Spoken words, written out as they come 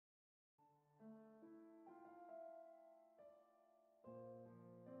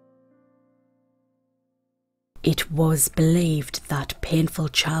It was believed that painful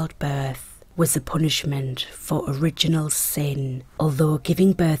childbirth was a punishment for original sin, although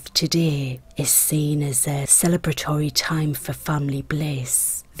giving birth today is seen as a celebratory time for family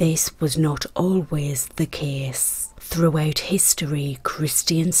bliss. This was not always the case. Throughout history,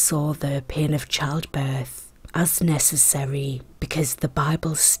 Christians saw the pain of childbirth as necessary because the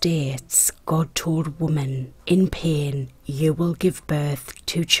Bible states God told woman, "In pain you will give birth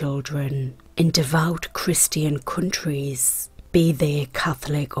to children." In devout Christian countries, be they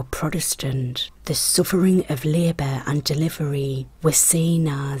Catholic or Protestant, the suffering of labour and delivery was seen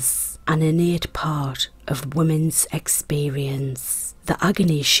as an innate part of women's experience. The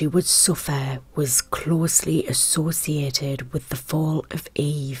agony she would suffer was closely associated with the fall of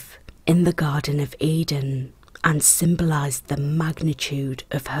Eve in the Garden of Eden and symbolised the magnitude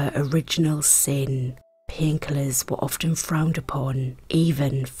of her original sin. Painkillers were often frowned upon,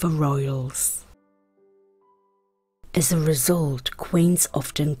 even for royals. As a result, queens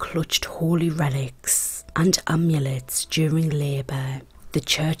often clutched holy relics and amulets during labour. The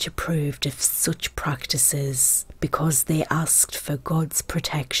church approved of such practices because they asked for God's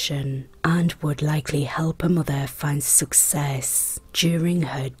protection and would likely help a mother find success during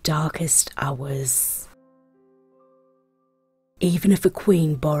her darkest hours. Even if a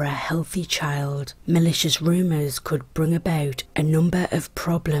queen bore a healthy child, malicious rumours could bring about a number of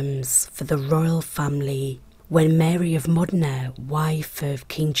problems for the royal family. When Mary of Modena, wife of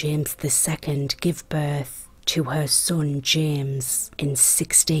King James II, gave birth to her son James in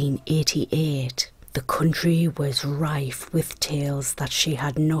 1688, the country was rife with tales that she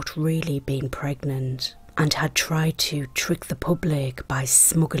had not really been pregnant and had tried to trick the public by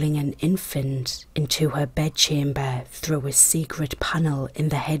smuggling an infant into her bedchamber through a secret panel in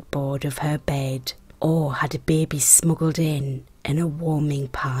the headboard of her bed, or had a baby smuggled in a warming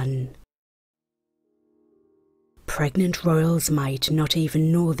pan. Pregnant royals might not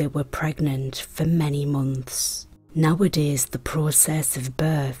even know they were pregnant for many months. Nowadays, the process of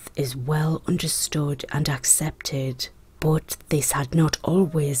birth is well understood and accepted, but this had not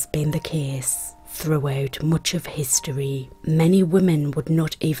always been the case. Throughout much of history, many women would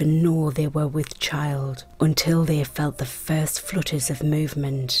not even know they were with child until they felt the first flutters of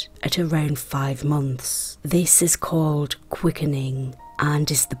movement at around 5 months. This is called quickening, and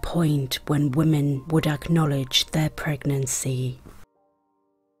is the point when women would acknowledge their pregnancy.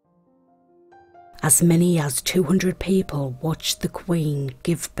 As many as 200 people watched the Queen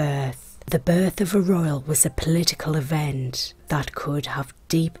give birth. The birth of a royal was a political event that could have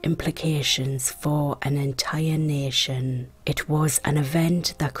deep implications for an entire nation. It was an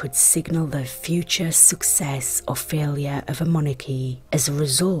event that could signal the future success or failure of a monarchy. As a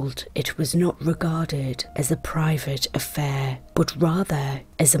result, it was not regarded as a private affair, but rather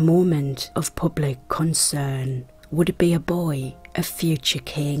as a moment of public concern. Would it be a boy, a future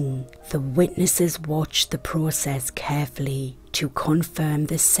king? The witnesses watched the process carefully to confirm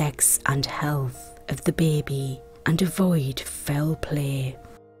the sex and health of the baby and avoid foul play.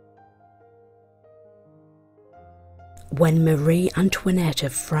 When Marie Antoinette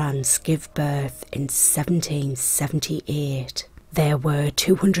of France gave birth in 1778, there were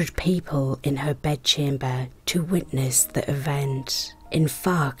 200 people in her bedchamber to witness the event. In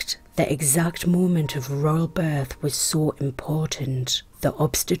fact, the exact moment of royal birth was so important. The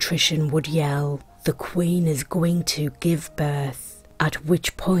obstetrician would yell, "The Queen is going to give birth," at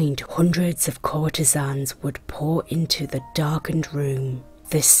which point hundreds of courtesans would pour into the darkened room.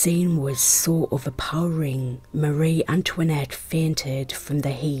 The scene was so overpowering, Marie Antoinette fainted from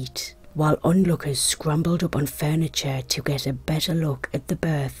the heat, while onlookers scrambled up on furniture to get a better look at the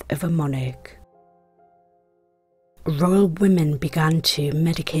birth of a monarch. Royal women began to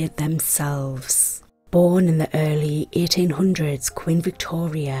medicate themselves. Born in the early 1800s, Queen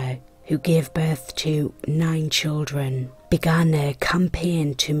Victoria, who gave birth to 9 children, began a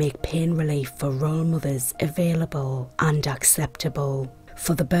campaign to make pain relief for royal mothers available and acceptable.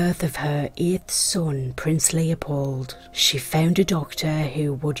 For the birth of her 8th son, Prince Leopold, she found a doctor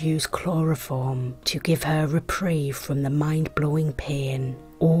who would use chloroform to give her reprieve from the mind-blowing pain.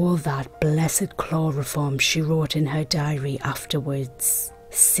 All that blessed chloroform, she wrote in her diary afterwards,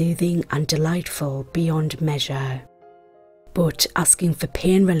 soothing and delightful beyond measure. But asking for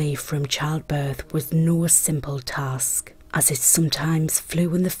pain relief from childbirth was no simple task, as it sometimes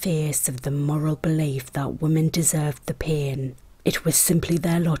flew in the face of the moral belief that women deserved the pain. It was simply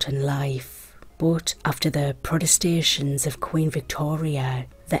their lot in life. But after the protestations of Queen Victoria,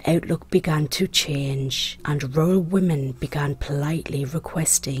 the outlook began to change, and royal women began politely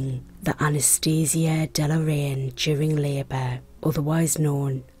requesting the anesthesia de la reine during labour, otherwise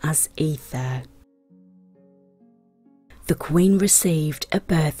known as ether. the Queen received a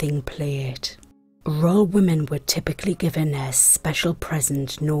birthing plate. Royal women were typically given a special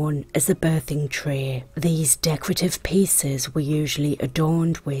present known as a birthing tray. These decorative pieces were usually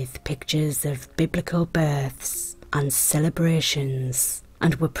adorned with pictures of biblical births and celebrations,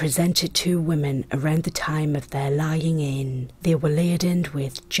 and were presented to women around the time of their lying in. They were laden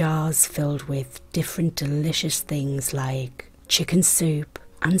with jars filled with different delicious things like chicken soup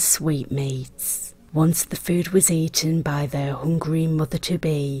and sweetmeats. Once the food was eaten by their hungry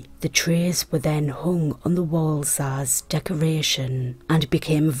mother-to-be, the trays were then hung on the walls as decoration and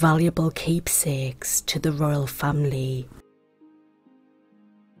became valuable keepsakes to the royal family.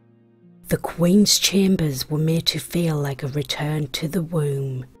 The Queen's chambers were made to feel like a return to the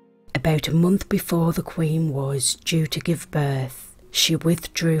womb. About a month before the Queen was due to give birth, she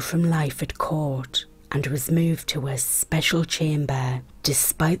withdrew from life at court and was moved to a special chamber.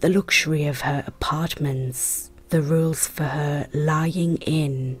 Despite the luxury of her apartments, the rules for her lying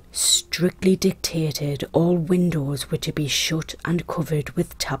in strictly dictated all windows were to be shut and covered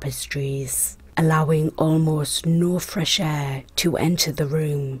with tapestries, allowing almost no fresh air to enter the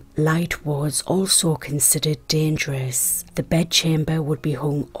room. Light was also considered dangerous. The bedchamber would be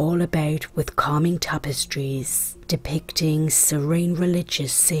hung all about with calming tapestries, depicting serene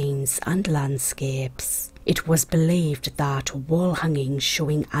religious scenes and landscapes. It was believed that wall hangings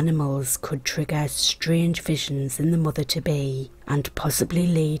showing animals could trigger strange visions in the mother-to-be and possibly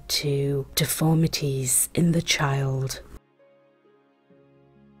lead to deformities in the child.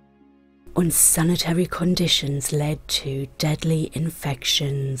 Unsanitary conditions led to deadly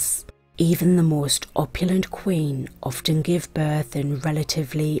infections. Even the most opulent queen often gave birth in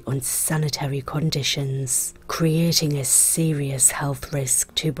relatively unsanitary conditions, creating a serious health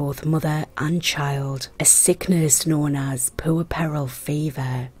risk to both mother and child. A sickness known as puerperal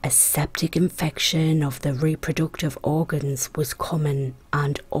fever, a septic infection of the reproductive organs, was common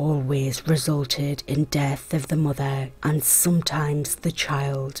and always resulted in death of the mother and sometimes the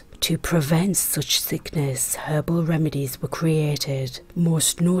child. To prevent such sickness, herbal remedies were created,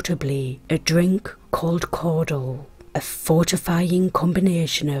 most notably a drink called caudle, a fortifying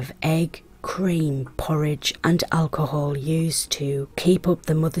combination of egg, cream, porridge and alcohol used to keep up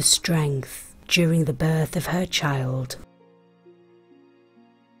the mother's strength during the birth of her child.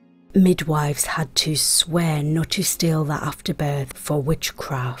 Midwives had to swear not to steal the afterbirth for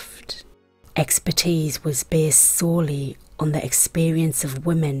witchcraft. Expertise was based solely on the experience of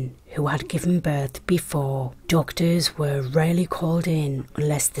women who had given birth before. Doctors were rarely called in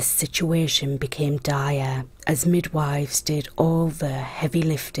unless the situation became dire, as midwives did all the heavy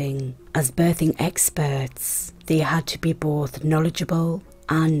lifting. As birthing experts, they had to be both knowledgeable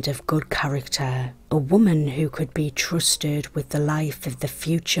and of good character, a woman who could be trusted with the life of the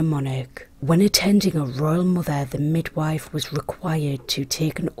future monarch. When attending a royal mother, the midwife was required to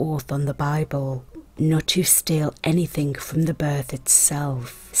take an oath on the Bible not to steal anything from the birth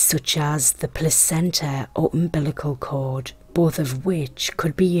itself, such as the placenta or umbilical cord, both of which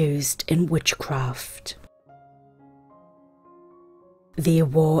could be used in witchcraft. They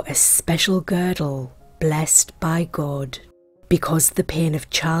wore a special girdle, blessed by God. Because the pain of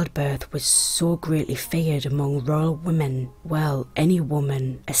childbirth was so greatly feared among royal women, well, any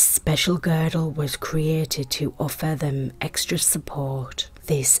woman, a special girdle was created to offer them extra support.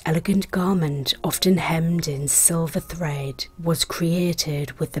 This elegant garment, often hemmed in silver thread, was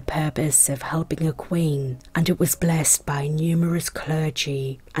created with the purpose of helping a queen, and it was blessed by numerous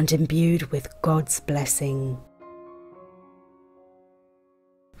clergy and imbued with God's blessing.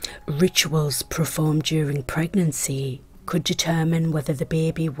 Rituals performed during pregnancy could determine whether the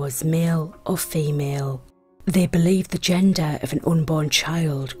baby was male or female. They believed the gender of an unborn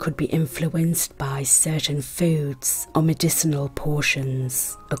child could be influenced by certain foods or medicinal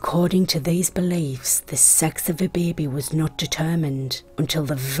potions. According to these beliefs, the sex of a baby was not determined until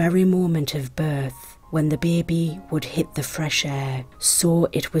the very moment of birth, when the baby would hit the fresh air, so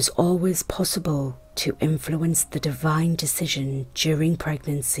it was always possible to influence the divine decision during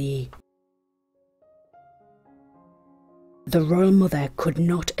pregnancy. The royal mother could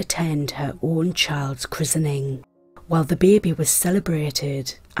not attend her own child's christening. While the baby was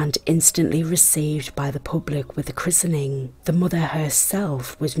celebrated and instantly received by the public with a christening, the mother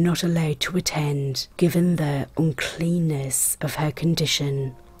herself was not allowed to attend, given the uncleanness of her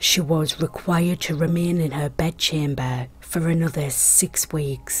condition. She was required to remain in her bedchamber for another 6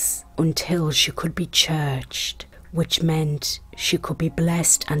 weeks until she could be churched, which meant she could be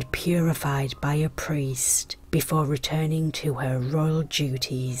blessed and purified by a priest before returning to her royal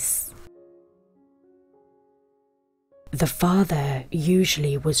duties. The father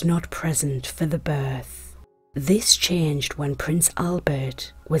usually was not present for the birth. This changed when Prince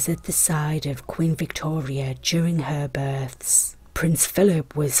Albert was at the side of Queen Victoria during her births. Prince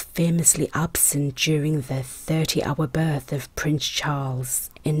Philip was famously absent during the 30-hour birth of Prince Charles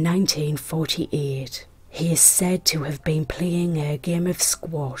in 1948. He is said to have been playing a game of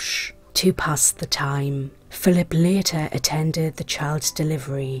squash to pass the time. Philip later attended the child's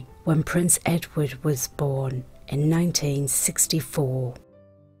delivery when Prince Edward was born in 1964.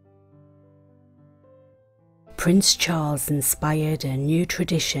 Prince Charles inspired a new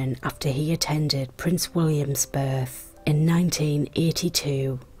tradition after he attended Prince William's birth. In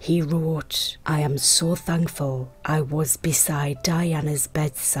 1982, he wrote, "I am so thankful I was beside Diana's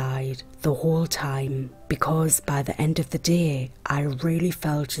bedside the whole time, because by the end of the day, I really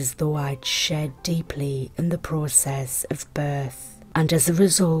felt as though I'd shared deeply in the process of birth, and as a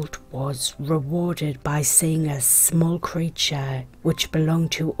result was rewarded by seeing a small creature which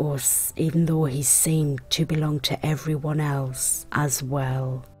belonged to us, even though he seemed to belong to everyone else as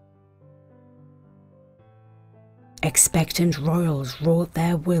well." Expectant royals wrote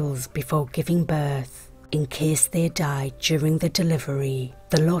their wills before giving birth in case they died during the delivery.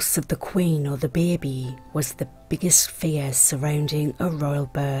 The loss of the queen or the baby was the biggest fear surrounding a royal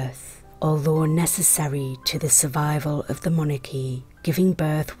birth. Although necessary to the survival of the monarchy, giving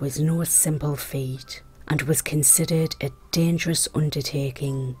birth was no simple feat and was considered a dangerous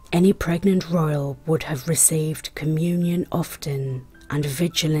undertaking. Any pregnant royal would have received communion often and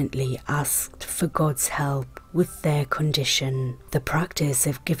vigilantly asked for God's help with their condition. The practice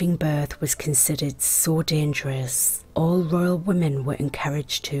of giving birth was considered so dangerous, all royal women were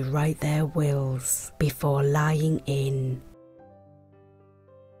encouraged to write their wills before lying in.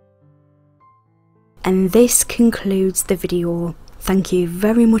 And this concludes the video. Thank you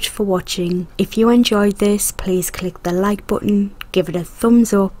very much for watching. If you enjoyed this, please click the like button, give it a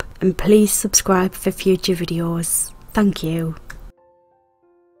thumbs up, and please subscribe for future videos. Thank you.